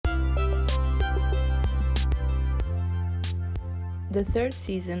The third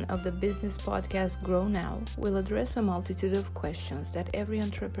season of the business podcast Grow Now will address a multitude of questions that every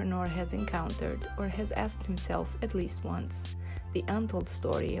entrepreneur has encountered or has asked himself at least once. The untold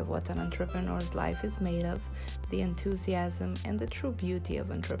story of what an entrepreneur's life is made of, the enthusiasm and the true beauty of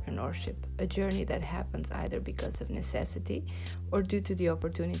entrepreneurship, a journey that happens either because of necessity or due to the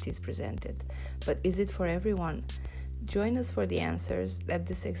opportunities presented. But is it for everyone? Join us for the answers that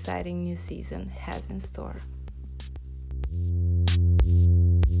this exciting new season has in store.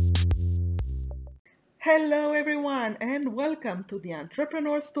 Hello everyone and welcome to the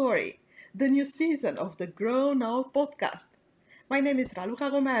Entrepreneur Story, the new season of the Grow Now podcast. My name is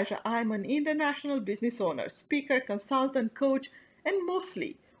Raluca Gomeja. I'm an international business owner, speaker, consultant, coach, and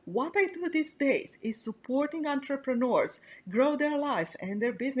mostly what I do these days is supporting entrepreneurs grow their life and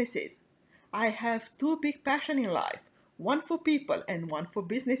their businesses. I have two big passions in life, one for people and one for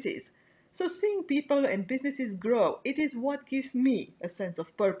businesses. So seeing people and businesses grow, it is what gives me a sense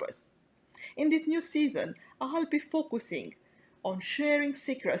of purpose. In this new season, I'll be focusing on sharing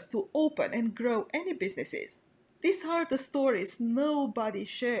secrets to open and grow any businesses. These are the stories nobody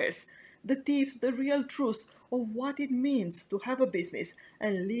shares, the tips, the real truth of what it means to have a business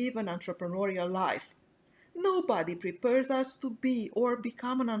and live an entrepreneurial life. Nobody prepares us to be or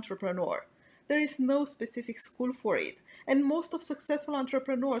become an entrepreneur. There is no specific school for it, and most of successful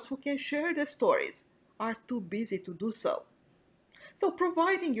entrepreneurs who can share their stories are too busy to do so. So,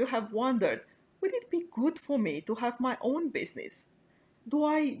 providing you have wondered, would it be good for me to have my own business? Do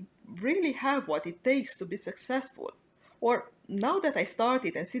I really have what it takes to be successful? Or now that I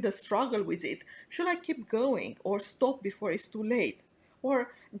started and see the struggle with it, should I keep going or stop before it's too late?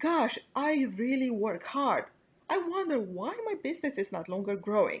 Or, gosh, I really work hard. I wonder why my business is not longer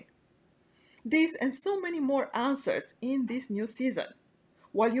growing. These and so many more answers in this new season.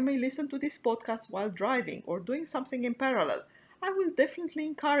 While you may listen to this podcast while driving or doing something in parallel, I will definitely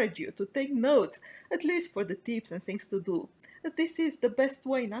encourage you to take notes, at least for the tips and things to do, as this is the best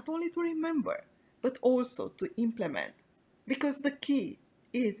way not only to remember, but also to implement. Because the key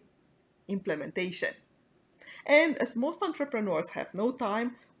is implementation. And as most entrepreneurs have no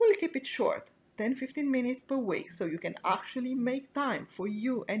time, we'll keep it short, 10-15 minutes per week, so you can actually make time for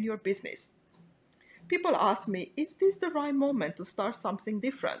you and your business. People ask me, is this the right moment to start something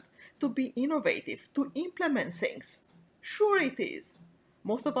different, to be innovative, to implement things? Sure, it is.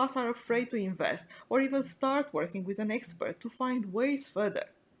 Most of us are afraid to invest or even start working with an expert to find ways further.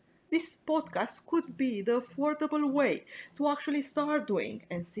 This podcast could be the affordable way to actually start doing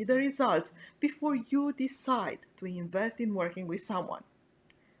and see the results before you decide to invest in working with someone.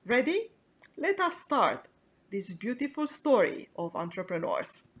 Ready? Let us start this beautiful story of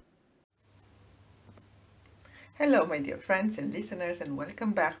entrepreneurs. Hello, my dear friends and listeners, and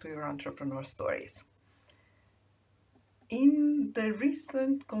welcome back to your Entrepreneur Stories. In the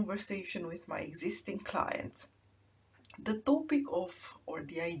recent conversation with my existing clients, the topic of or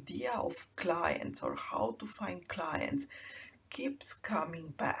the idea of clients or how to find clients keeps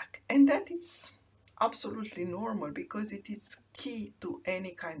coming back, and that is absolutely normal because it is key to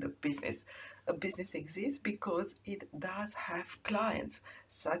any kind of business. A business exists because it does have clients,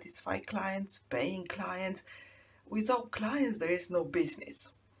 satisfy clients, paying clients. Without clients, there is no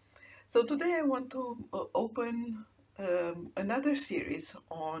business. So today I want to open another series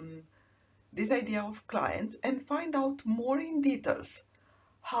on this idea of clients and find out more in details.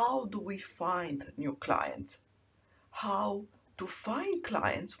 How do we find new clients? How to find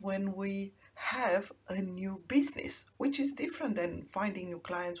clients when we have a new business, which is different than finding new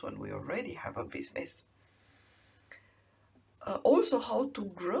clients when we already have a business. Also, how to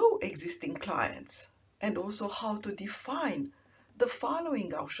grow existing clients, and also how to define the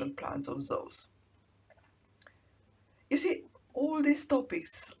following action plans of those. You see, all these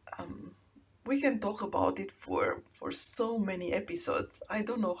topics, we can talk about it for so many episodes. I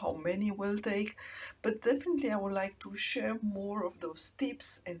don't know how many will take, but definitely I would like to share more of those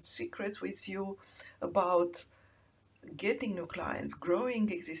tips and secrets with you about getting new clients, growing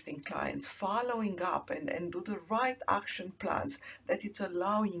existing clients, following up and do the right action plans that it's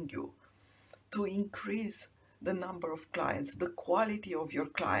allowing you to increase the number of clients, the quality of your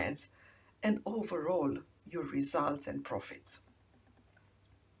clients, and overall your results and profits.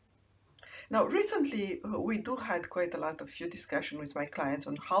 Now, recently, we do had quite a lot of few discussion with my clients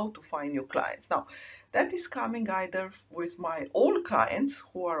on how to find new clients. Now, that is coming either with my old clients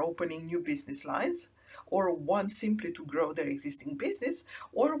who are opening new business lines, or want simply to grow their existing business,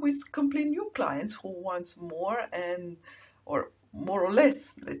 or with complete new clients who want more and, or more or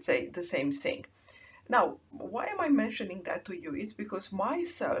less, let's say, the same thing. Now, why am I mentioning that to you? Is because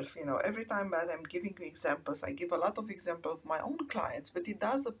myself, every time that I'm giving you examples, I give a lot of examples of my own clients, but it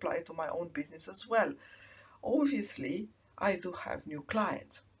does apply to my own business as well. Obviously, I do have new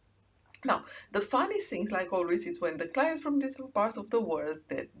clients. Now, the funny thing, like always, is when the clients from different parts of the world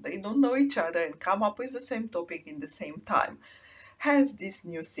that they don't know each other and come up with the same topic in the same time, has this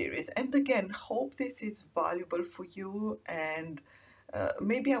new series. And again, hope this is valuable for you, and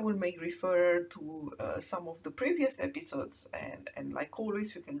maybe I will make refer to some of the previous episodes, and like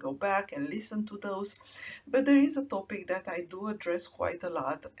always, you can go back and listen to those. But there is a topic that I do address quite a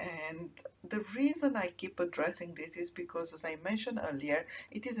lot, and the reason I keep addressing this is because, as I mentioned earlier,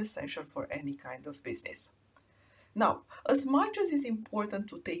 it is essential for any kind of business. Now, as much as it's important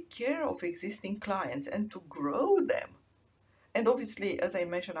to take care of existing clients and to grow them, and obviously, as I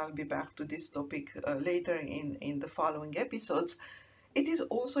mentioned, I'll be back to this topic later in the following episodes. It is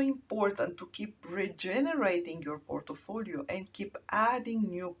also important to keep regenerating your portfolio and keep adding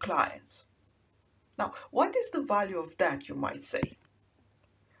new clients. Now, what is the value of that, you might say?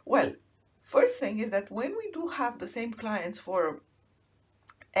 Well, first thing is that when we do have the same clients for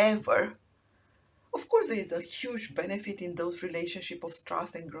ever, of course, there is a huge benefit in those relationships of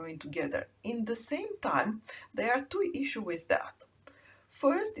trust and growing together. In the same time, there are two issues with that.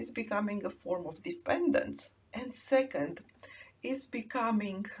 First is becoming a form of dependence, and second is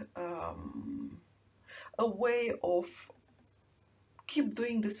becoming a way of keep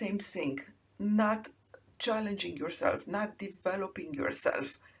doing the same thing, not challenging yourself, not developing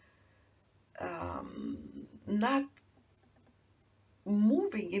yourself, not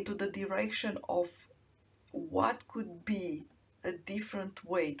moving into the direction of what could be a different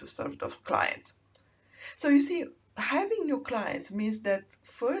way to serve those clients. So you see, having new clients means that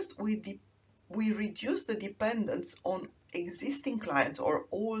first we reduce the dependence on existing clients or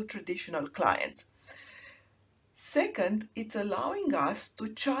old traditional clients. Second, it's allowing us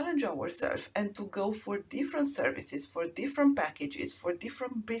to challenge ourselves and to go for different services, for different packages, for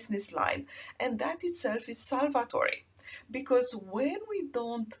different business line. And that itself is salvatory. Because when we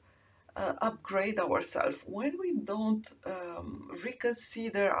don't upgrade ourselves, when we don't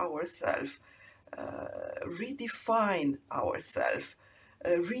reconsider ourselves, redefine ourselves,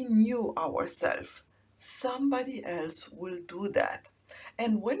 renew ourselves, somebody else will do that.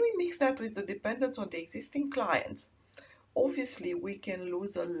 And when we mix that with the dependence on the existing clients, obviously we can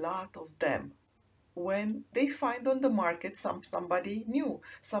lose a lot of them when they find on the market somebody new,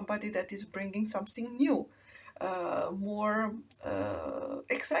 somebody that is bringing something new, more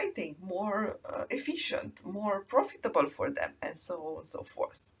exciting, more efficient, more profitable for them, and so on and so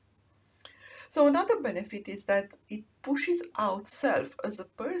forth. So another benefit is that it pushes ourselves as a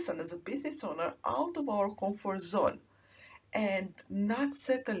person, as a business owner, out of our comfort zone and not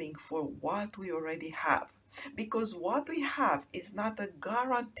settling for what we already have. Because what we have is not a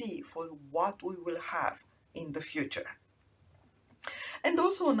guarantee for what we will have in the future. And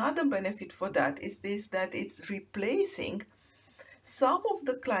also another benefit for that is this, that it's replacing some of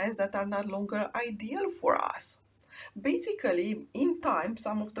the clients that are no longer ideal for us. Basically, in time,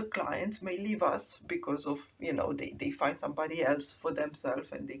 some of the clients may leave us because of, they find somebody else for themselves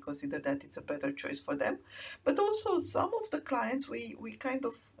and they consider that it's a better choice for them. But also some of the clients, we kind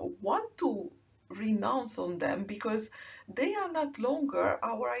of want to renounce on them because they are not longer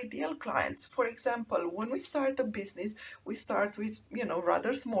our ideal clients. For example, when we start a business, we start with,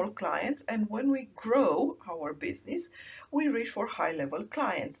 rather small clients, and when we grow our business, we reach for high level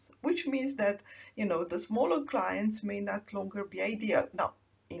clients, which means that, the smaller clients may not longer be ideal. Now,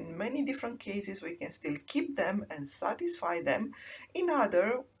 in many different cases, we can still keep them and satisfy them. In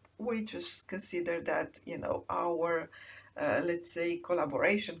other, we just consider that, our let's say,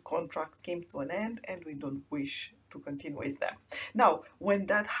 collaboration contract came to an end and we don't wish to continue with them. Now, when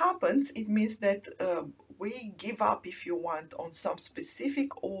that happens, it means that we give up, if you want, on some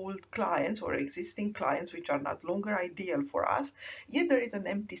specific old clients or existing clients which are not longer ideal for us, yet there is an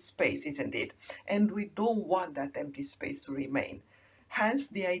empty space, isn't it? And we don't want that empty space to remain. Hence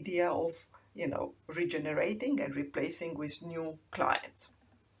the idea of, regenerating and replacing with new clients.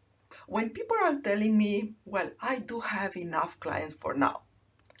 When people are telling me, well, I do have enough clients for now,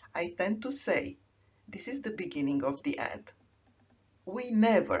 I tend to say, this is the beginning of the end. We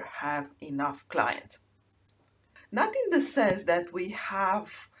never have enough clients. Not in the sense that we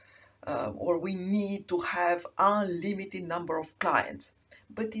have or we need to have unlimited number of clients,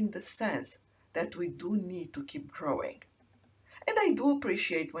 but in the sense that we do need to keep growing. And I do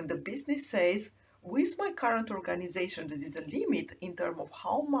appreciate when the business says, with my current organization, there is a limit in terms of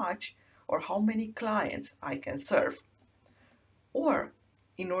how much or how many clients I can serve. Or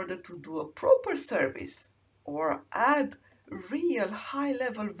in order to do a proper service or add real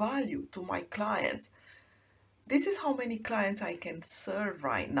high-level value to my clients, this is how many clients I can serve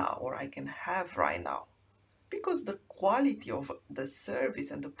right now or I can have right now. Because the quality of the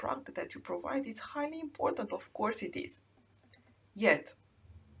service and the product that you provide is highly important, of course it is. Yet,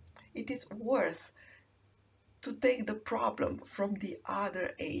 it is worth to take the problem from the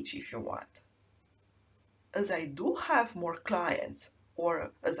other edge if you want. As I do have more clients,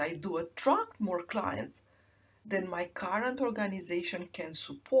 or as I do attract more clients than my current organization can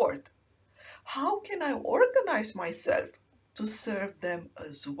support, how can I organize myself to serve them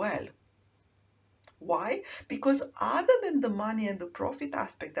as well? Why? Because other than the money and the profit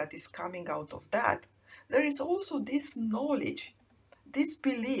aspect that is coming out of that, there is also this knowledge, this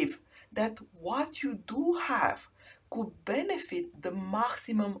belief that what you do have could benefit the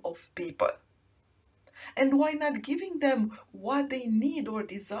maximum of people. And why not giving them what they need or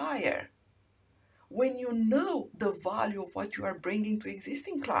desire when you know the value of what you are bringing to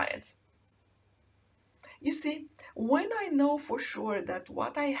existing clients? You see, when I know for sure that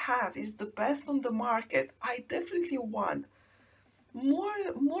what I have is the best on the market, I definitely want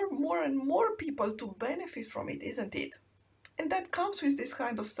more and more people to benefit from it, isn't it? And that comes with this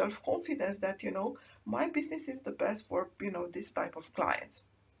kind of self-confidence that, my business is the best for, this type of clients.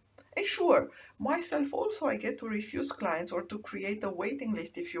 And sure, myself also, I get to refuse clients or to create a waiting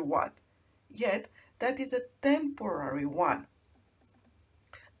list if you want. Yet, that is a temporary one.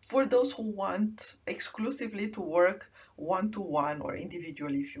 For those who want exclusively to work one-to-one or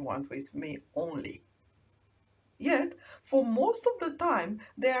individually if you want with me only. Yet, for most of the time,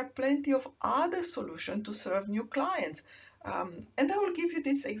 there are plenty of other solutions to serve new clients. And I will give you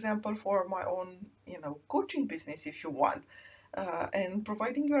this example for my own, coaching business if you want. And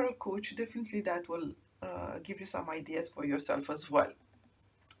providing you're a coach, definitely that will give you some ideas for yourself as well.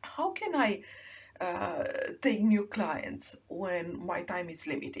 How can I take new clients when my time is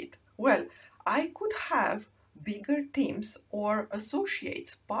limited? Well, I could have bigger teams or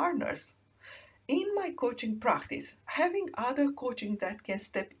associates, partners. In my coaching practice, having other coaching that can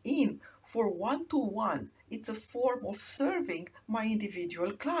step in for one-to-one, it's a form of serving my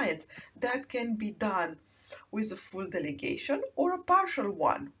individual clients that can be done with a full delegation or a partial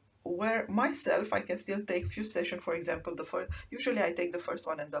one, where myself, I can still take few sessions, for example, usually I take the first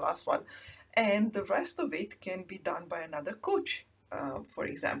one and the last one, and the rest of it can be done by another coach, for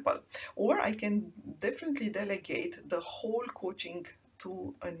example. Or I can definitely delegate the whole coaching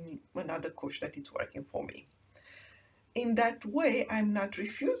to another coach that is working for me. In that way, I'm not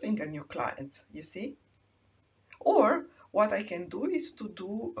refusing a new client, you see? Or what I can do is to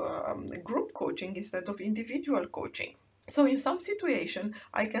do group coaching instead of individual coaching. So in some situation,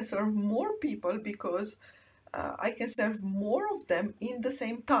 I can serve more people because I can serve more of them in the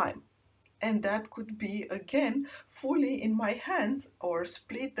same time. And that could be, again, fully in my hands or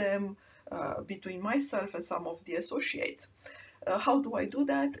split them between myself and some of the associates. How do I do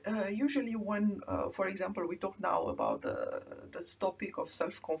that? Usually when, for example, we talk now about this topic of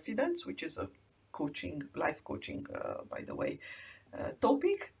self-confidence, which is a life coaching, by the way,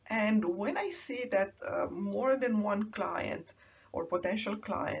 topic. And when I see that more than one client or potential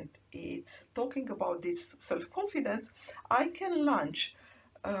client is talking about this self-confidence, I can launch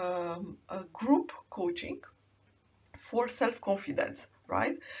a group coaching for self-confidence,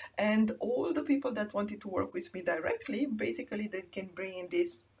 right? And all the people that wanted to work with me directly, basically they can bring in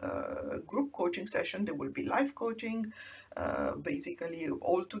this group coaching session. There will be live coaching, basically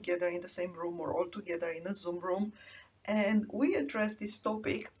all together in the same room or all together in a Zoom room. And we address this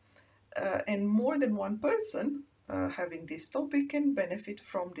topic, and more than one person having this topic can benefit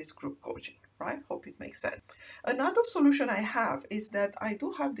from this group coaching, right? Hope it makes sense. Another solution I have is that I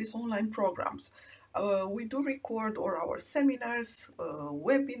do have these online programs. We do record all our seminars,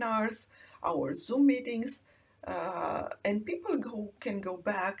 webinars, our Zoom meetings, and people can go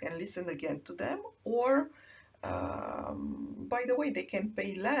back and listen again to them, or by the way, they can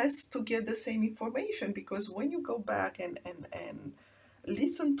pay less to get the same information, because when you go back and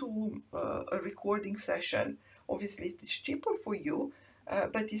listen to a recording session, obviously it's cheaper for you,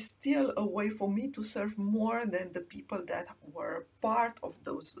 but it's still a way for me to serve more than the people that were part of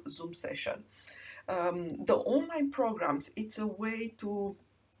those Zoom sessions. The online programs, it's a way to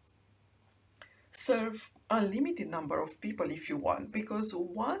serve unlimited number of people if you want, because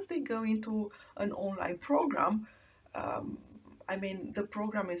once they go into an online program, the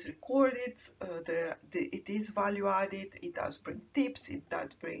program is recorded, it is value added, it does bring tips, it does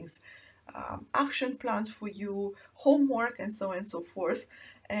brings action plans for you, homework, and so on and so forth.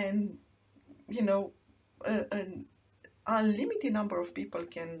 And, unlimited number of people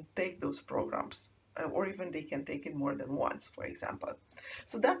can take those programs, or even they can take it more than once, for example.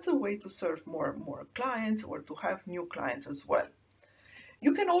 So that's a way to serve more clients or to have new clients as well.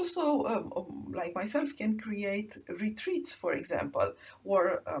 You can also, like myself, can create retreats, for example,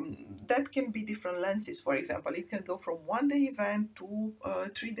 or that can be different lenses. For example, it can go from 1-day event to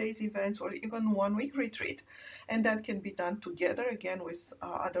 3 days events, or even 1 week retreat. And that can be done together, again, with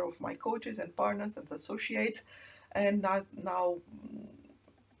other of my coaches and partners and associates. And now,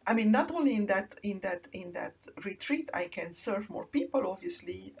 I mean, not only in that retreat, I can serve more people,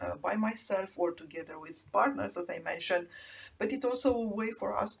 obviously, by myself or together with partners, as I mentioned, but it's also a way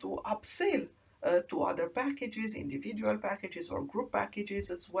for us to upsell to other packages, individual packages or group packages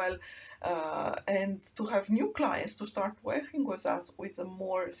as well, and to have new clients to start working with us with a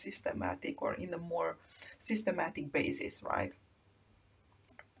more systematic or in a more systematic basis, right?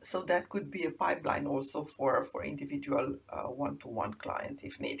 So that could be a pipeline also for individual one-to-one clients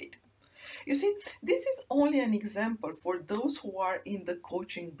if needed. You see, this is only an example for those who are in the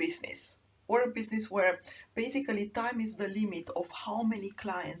coaching business, or a business where basically time is the limit of how many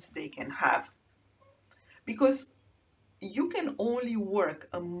clients they can have. Because you can only work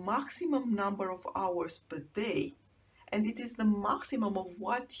a maximum number of hours per day, and it is the maximum of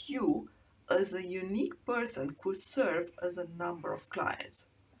what you, as a unique person, could serve as a number of clients.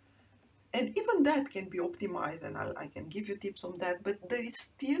 And even that can be optimized, and I can give you tips on that, but there is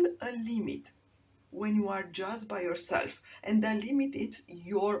still a limit when you are just by yourself. And that limit is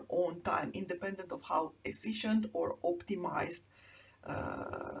your own time, independent of how efficient or optimized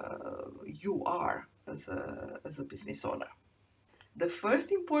you are as a business owner. The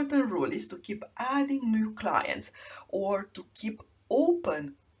first important rule is to keep adding new clients or to keep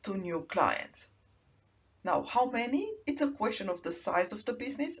open to new clients. Now, how many? It's a question of the size of the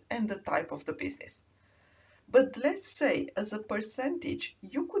business and the type of the business. But let's say, as a percentage,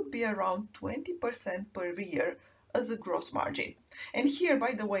 you could be around 20% per year as a gross margin. And here,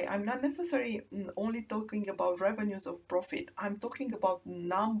 by the way, I'm not necessarily only talking about revenues of profit. I'm talking about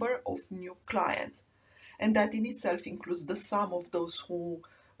number of new clients. And that in itself includes the sum of those who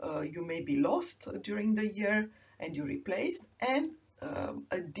you may be lost during the year and you replaced, and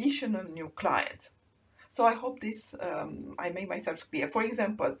additional new clients. So I hope this, I made myself clear. For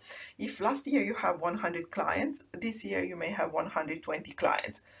example, if last year you have 100 clients, this year you may have 120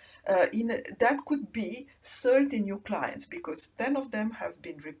 clients. That could be 30 new clients, because 10 of them have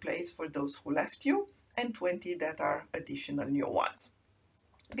been replaced for those who left you, and 20 that are additional new ones.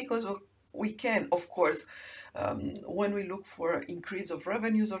 Because we can, of course, when we look for increase of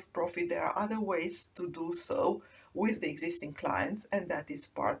revenues or profit, there are other ways to do so with the existing clients, and that is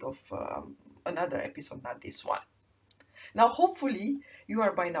part of another episode, not this one. Now, hopefully, you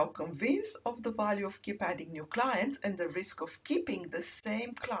are by now convinced of the value of keep adding new clients and the risk of keeping the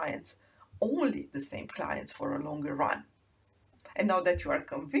same clients, only the same clients, for a longer run. And now that you are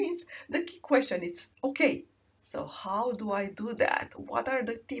convinced, the key question is, okay, so how do I do that? What are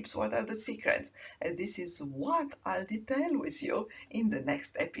the tips? What are the secrets? And this is what I'll detail with you in the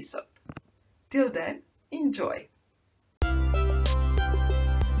next episode. Till then, enjoy.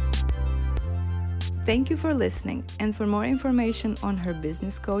 Thank you for listening, and for more information on her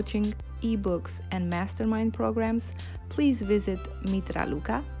business coaching, ebooks, and mastermind programs, please visit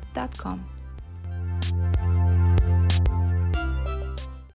mitraluka.com.